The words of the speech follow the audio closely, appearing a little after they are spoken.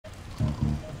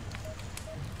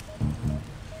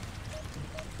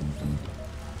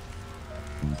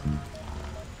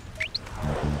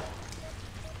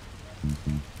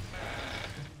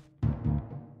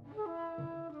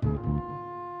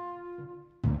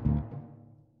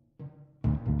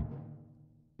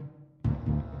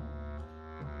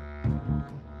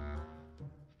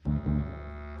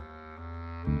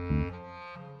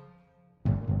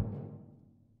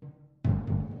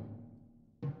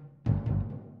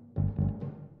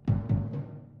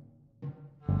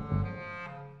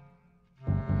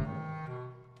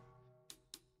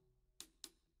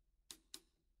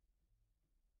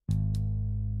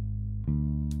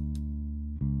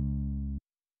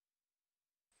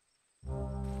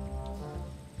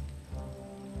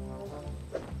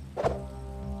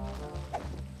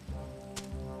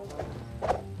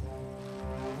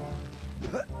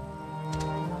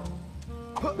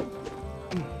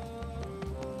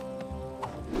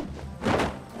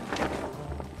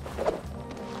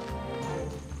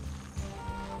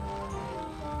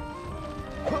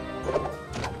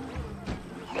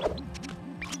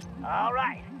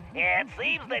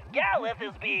Seems that Galleth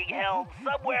is being held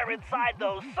somewhere inside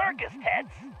those circus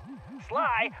tents.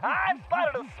 Sly, I've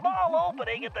spotted a small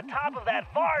opening at the top of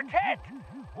that far tent.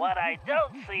 What I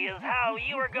don't see is how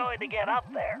you are going to get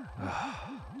up there.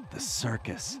 The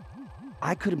circus.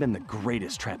 I could have been the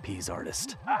greatest trapeze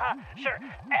artist. Sure.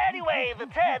 Anyway, the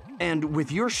tent... And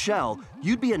with your shell,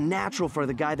 you'd be a natural for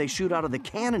the guy they shoot out of the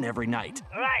cannon every night.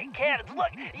 Right, cannons. Look,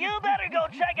 you better go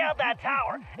check out that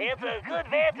tower. It's a good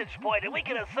vantage point, and we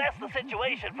can assess the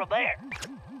situation from there.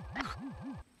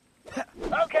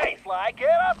 Okay, Sly, get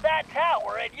up that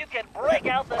tower, and you can break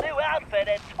out the new outfit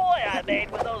and toy I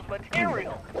made with those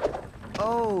materials.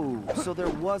 Oh, so there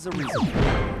was a reason.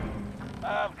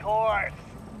 Of course.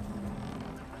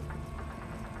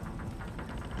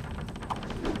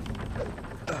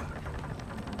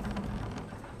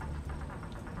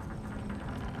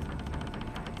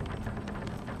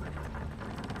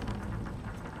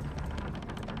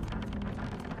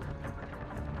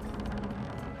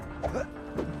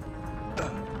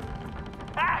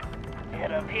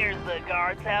 It appears the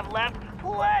guards have left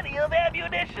plenty of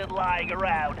ammunition lying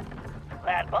around.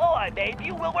 That bow I made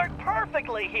you will work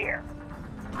perfectly here.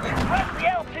 Press the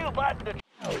L2 button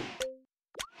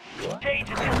to change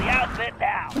into the outfit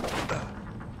now.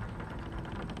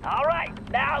 All right,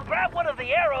 now grab one of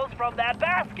the arrows from that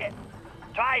basket.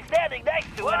 Try standing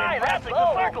next to it and pressing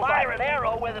the circle. Fire an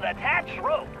arrow with an attached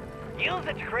rope. Use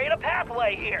it to create a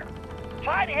pathway here.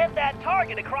 Try to hit that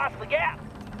target across the gap.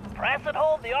 Press and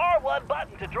hold the R1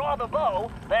 button to draw the bow,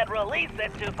 then release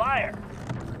it to fire.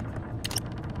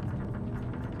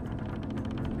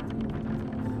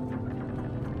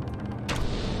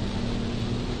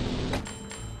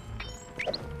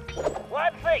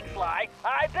 One thing, Sly,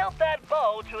 I built that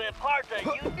bow to impart a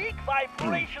unique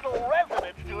vibrational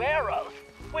resonance to arrows,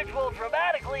 which will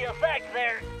dramatically affect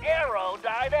their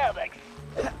aerodynamics.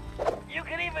 You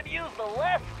can even use the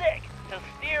left stick to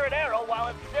steer an arrow while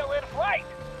it's still in flight.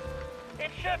 It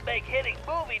should make hitting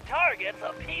moving targets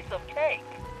a piece of cake.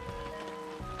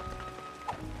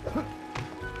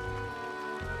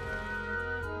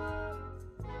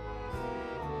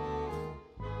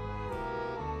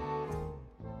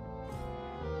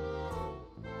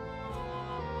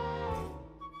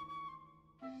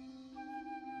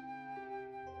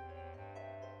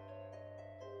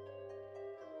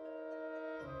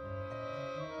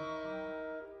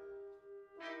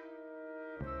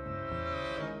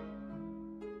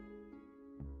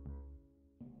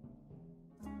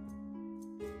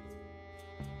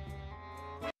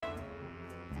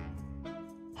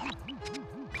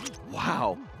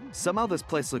 Wow, somehow this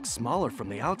place looks smaller from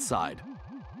the outside.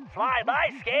 Sly,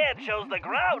 my scan shows the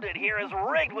ground in here is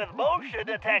rigged with motion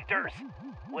detectors,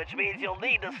 which means you'll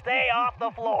need to stay off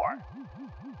the floor.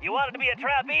 You wanted to be a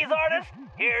trapeze artist?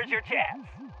 Here's your chance.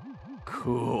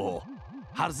 Cool.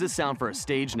 How does this sound for a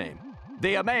stage name?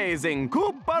 The Amazing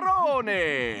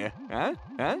Cooperone! Huh?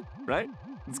 Right?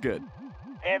 It's good.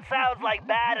 It sounds like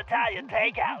bad Italian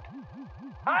takeout.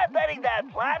 I'm betting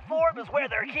that platform is where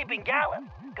they're keeping Galleth.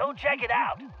 Go check it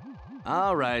out.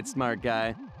 All right, smart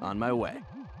guy. On my way.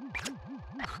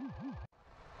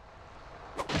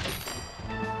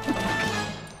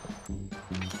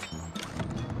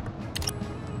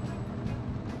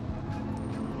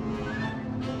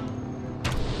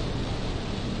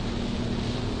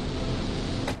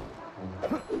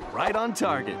 Right on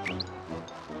target.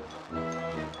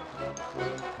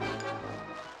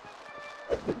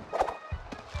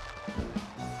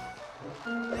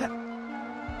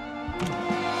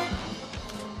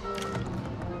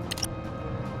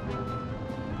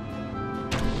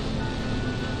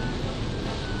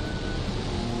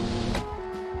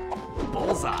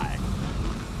 Bullseye.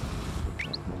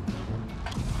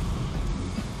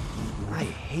 I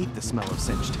hate the smell of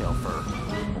singed tail fur.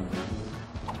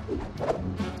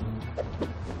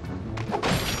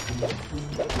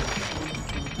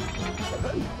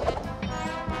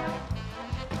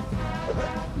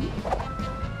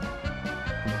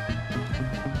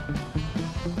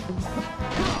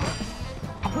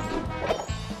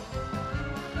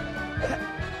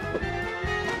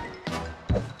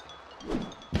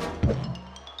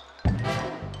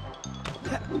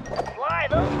 Sly,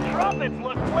 those trumpets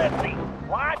look flimsy.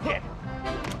 Watch it.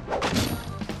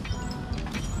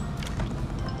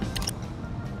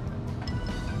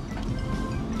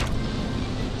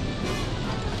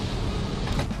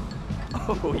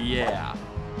 Oh, yeah.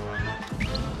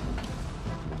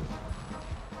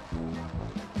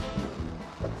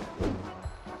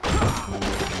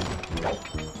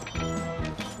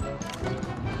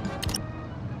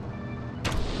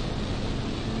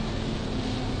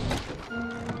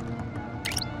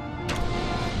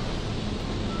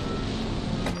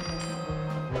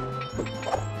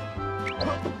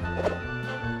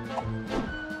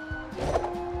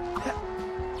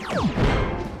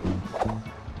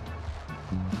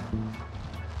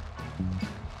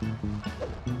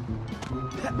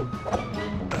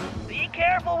 Be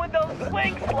careful with those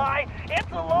swings, Sly.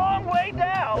 It's a long way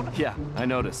down. Yeah, I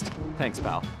noticed. Thanks,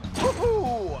 pal.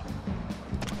 Woohoo!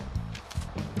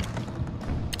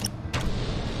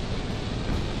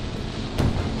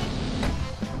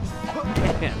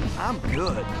 Man, I'm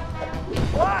good.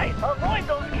 Sly, avoid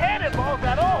those cannonballs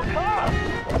at all costs.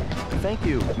 Thank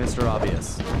you, Mr.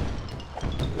 Obvious.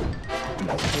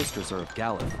 Those posters are of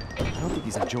Galleth. I don't think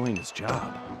he's enjoying his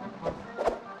job.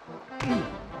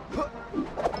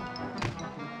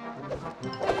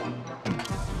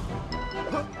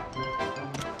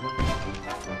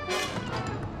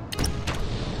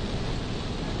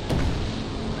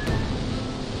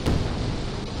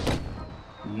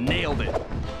 Nailed it.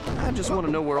 I just want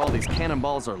to know where all these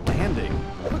cannonballs are landing.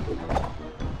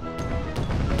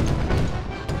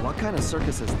 What kind of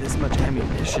circus has this much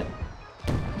ammunition?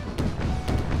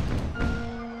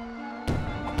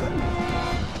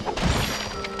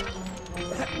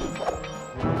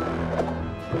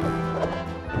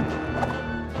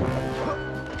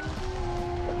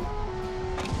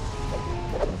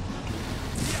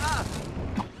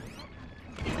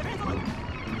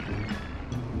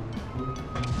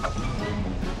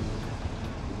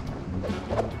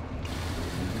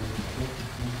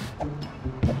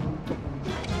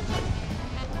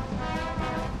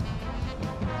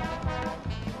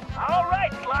 All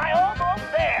right, Sly, almost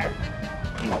there.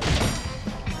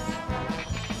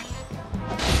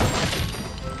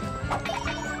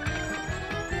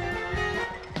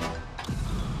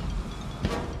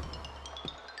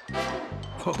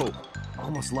 Whoa,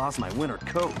 almost lost my winter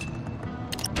coat.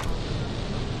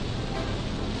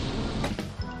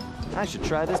 I should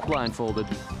try this blindfolded.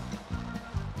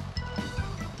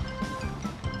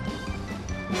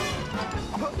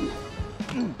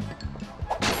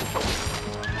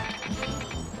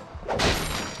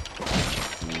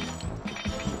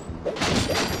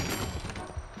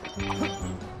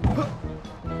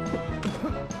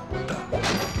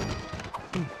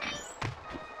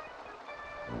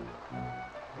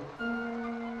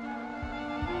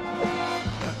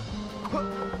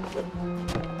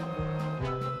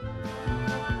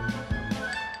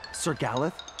 Sir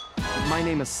Galleth, my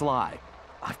name is Sly.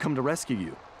 I've come to rescue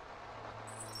you.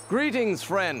 Greetings,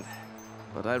 friend.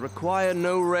 But I require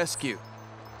no rescue.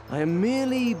 I am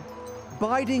merely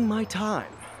biding my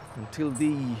time until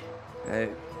the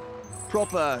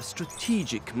proper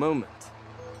strategic moment.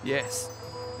 Yes,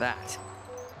 that.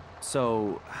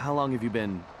 So, how long have you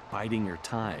been biding your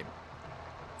time?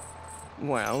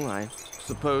 Well, I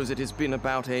suppose it has been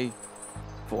about a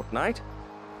fortnight.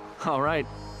 All right,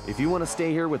 if you want to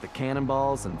stay here with the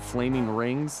cannonballs and flaming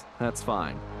rings, that's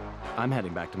fine. I'm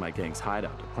heading back to my gang's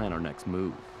hideout to plan our next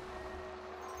move.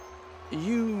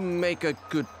 You make a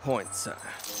good point, sir.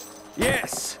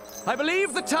 Yes, I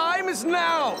believe the time is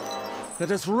now.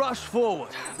 Let us rush forward,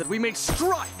 that we may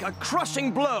strike a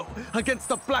crushing blow against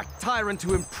the black tyrant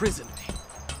who imprisoned me.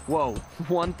 Whoa,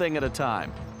 one thing at a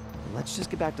time. Let's just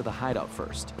get back to the hideout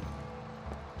first.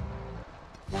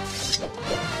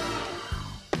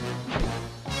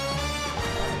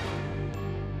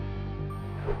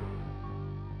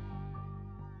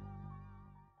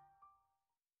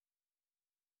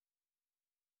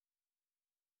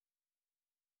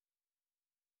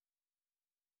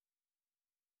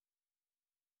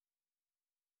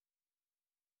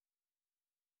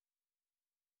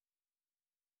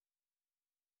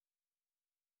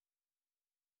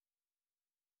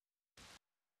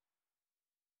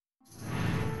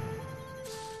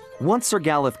 Once Sir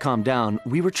Galleth calmed down,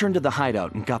 we returned to the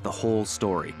hideout and got the whole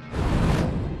story.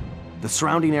 The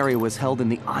surrounding area was held in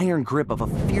the iron grip of a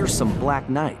fearsome Black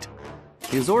Knight.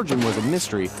 His origin was a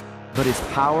mystery, but his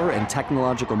power and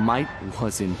technological might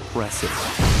was impressive.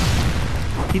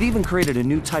 He'd even created a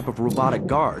new type of robotic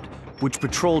guard, which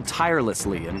patrolled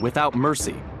tirelessly and without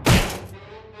mercy.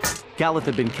 Galleth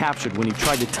had been captured when he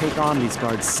tried to take on these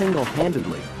guards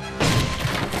single-handedly.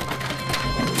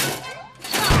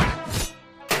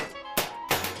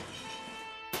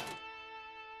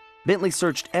 Bentley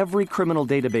searched every criminal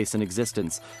database in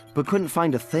existence, but couldn't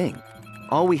find a thing.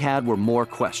 All we had were more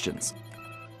questions.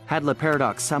 Had Le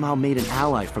Paradox somehow made an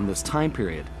ally from this time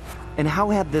period? And how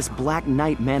had this Black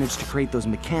Knight managed to create those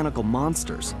mechanical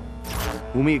monsters?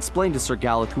 When we explained to Sir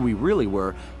Galleth who we really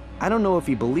were, I don't know if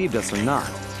he believed us or not.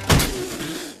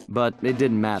 But it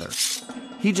didn't matter.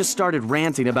 He just started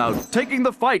ranting about taking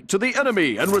the fight to the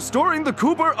enemy and restoring the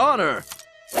Cooper honor.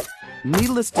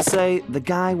 Needless to say, the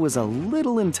guy was a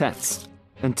little intense.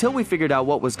 Until we figured out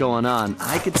what was going on,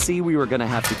 I could see we were gonna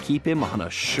have to keep him on a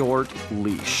short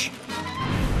leash.